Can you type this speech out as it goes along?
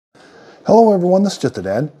Hello everyone, this is Just a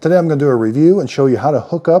Dad. Today I'm going to do a review and show you how to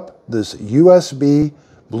hook up this USB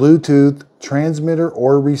Bluetooth transmitter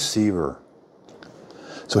or receiver.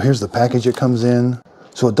 So here's the package it comes in.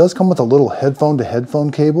 So it does come with a little headphone to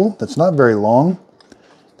headphone cable that's not very long.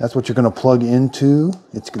 That's what you're going to plug into.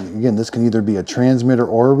 Again, this can either be a transmitter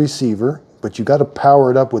or a receiver, but you got to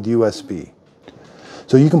power it up with USB.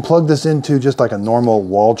 So you can plug this into just like a normal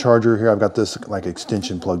wall charger. Here I've got this like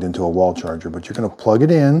extension plugged into a wall charger, but you're going to plug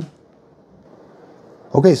it in.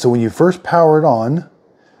 Okay, so when you first power it on,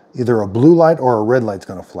 either a blue light or a red light's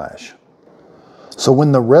going to flash. So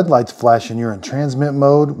when the red light's flashing, you're in transmit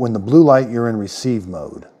mode. When the blue light, you're in receive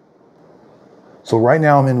mode. So right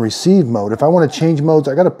now I'm in receive mode. If I want to change modes,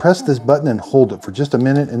 I got to press this button and hold it for just a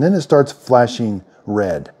minute, and then it starts flashing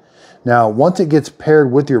red. Now, once it gets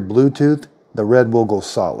paired with your Bluetooth, the red will go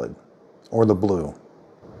solid, or the blue.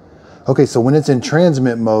 Okay, so when it's in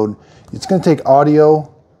transmit mode, it's going to take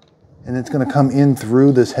audio, and it's going to come in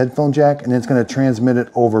through this headphone jack, and it's going to transmit it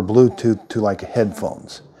over Bluetooth to like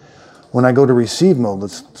headphones. When I go to receive mode,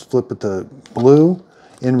 let's flip it to blue.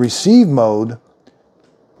 In receive mode,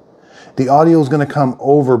 the audio is going to come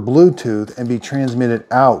over Bluetooth and be transmitted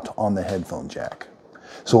out on the headphone jack.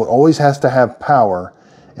 So it always has to have power,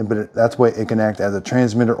 but that's why it can act as a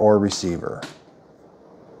transmitter or a receiver.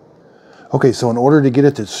 Okay, so in order to get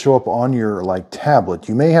it to show up on your tablet,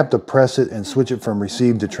 you may have to press it and switch it from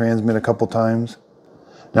receive to transmit a couple times.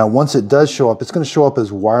 Now, once it does show up, it's going to show up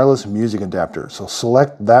as wireless music adapter. So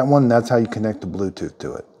select that one, and that's how you connect the Bluetooth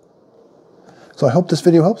to it. So I hope this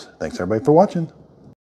video helps. Thanks everybody for watching.